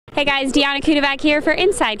Hey guys, Deanna Kudovac here for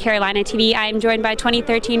Inside Carolina TV. I am joined by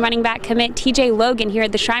 2013 running back commit TJ Logan here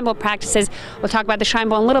at the Shrine Bowl practices. We'll talk about the Shrine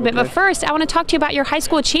Bowl in a little bit, but first I want to talk to you about your high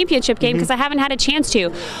school championship game because I haven't had a chance to.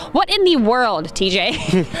 What in the world,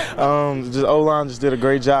 TJ? Just O-line just did a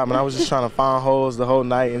great job, and I was just trying to find holes the whole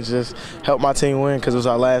night and just help my team win because it was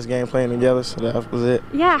our last game playing together, so that was it.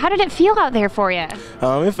 Yeah, how did it feel out there for you?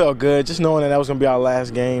 It felt good, just knowing that was going to be our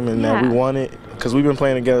last game and that we won it because we've been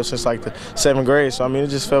playing together since like the 7th grade, so I mean it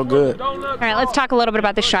just felt good. All right, let's talk a little bit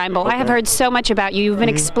about the Shrine Bowl. I have heard so much about you. You've been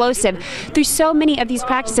explosive through so many of these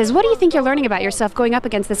practices. What do you think you're learning about yourself going up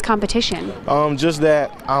against this competition? Just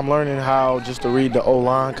that I'm learning how just to read the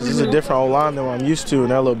O-line because it's a different O-line than what I'm used to, and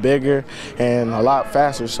they're a little bigger and a lot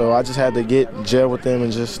faster, so I just had to get gel with them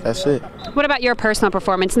and just that's it. What about your personal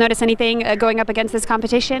performance? Notice anything going up against this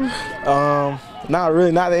competition? Not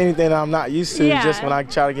really, not anything that I'm not used to. Just when I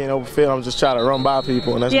try to get in open field, I'm just trying to run by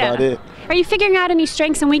people, and that's about it. Are you figuring out any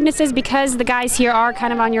strengths and weaknesses because the guys here are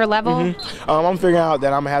kind of on your level? I'm figuring out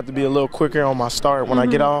that I'm going to have to be a little quicker on my start when I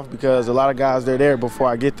get off because a lot of guys, they're there before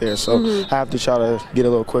I get there, so I have to try to get a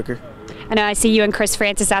little quicker. I know I see you and Chris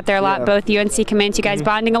Francis out there a lot, both UNC commits. You guys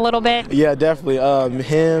bonding a little bit? Yeah, definitely.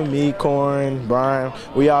 Him, me, Corin, Brian,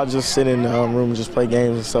 we all just sit in the room and just play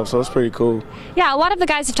games and stuff, so it's pretty cool. Yeah, a lot of the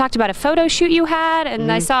guys have talked about a photo shoot you had, and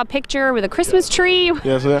I saw a picture with a Christmas tree.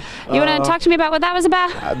 Yes, sir. You want to talk to me about what that was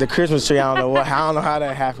about? The Christmas tree, I don't know how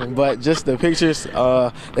that happened, but just the pictures,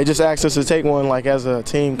 they just asked us to take one like as a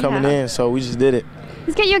team coming in, so we just did it.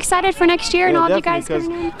 Let's get you excited for next year and all of you guys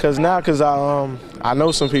coming in. Because I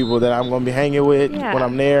know some people that I'm going to be hanging with when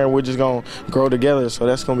I'm there, and we're just going to grow together, so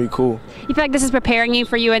that's going to be cool. You feel like this is preparing you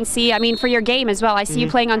for UNC? I mean, for your game as well. I see you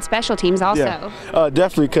playing on special teams also. Yeah,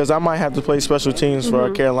 definitely, because I might have to play special teams for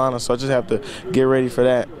Carolina, so I just have to get ready for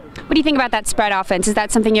that. What do you think about that spread offense? Is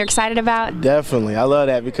that something you're excited about? Definitely. I love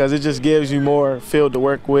that because it just gives you more field to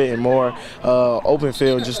work with and more open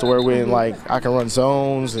field just to work with. And like I can run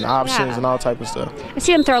zones and options and all type of stuff. I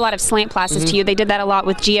see them throw a lot of slant passes to you. They did that a lot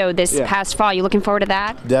with Gio this past fall. You looking forward to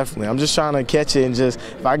that? Definitely. I'm just trying to catch it and just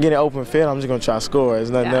if I get an open field, I'm just going to try to score.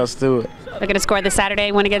 There's nothing else to it. Looking to score this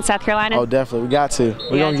Saturday, win against South Carolina? Oh, definitely. We got to.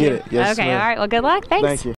 We're going to get it. Yes, okay. All right. Well, good luck. Thanks. Thank you.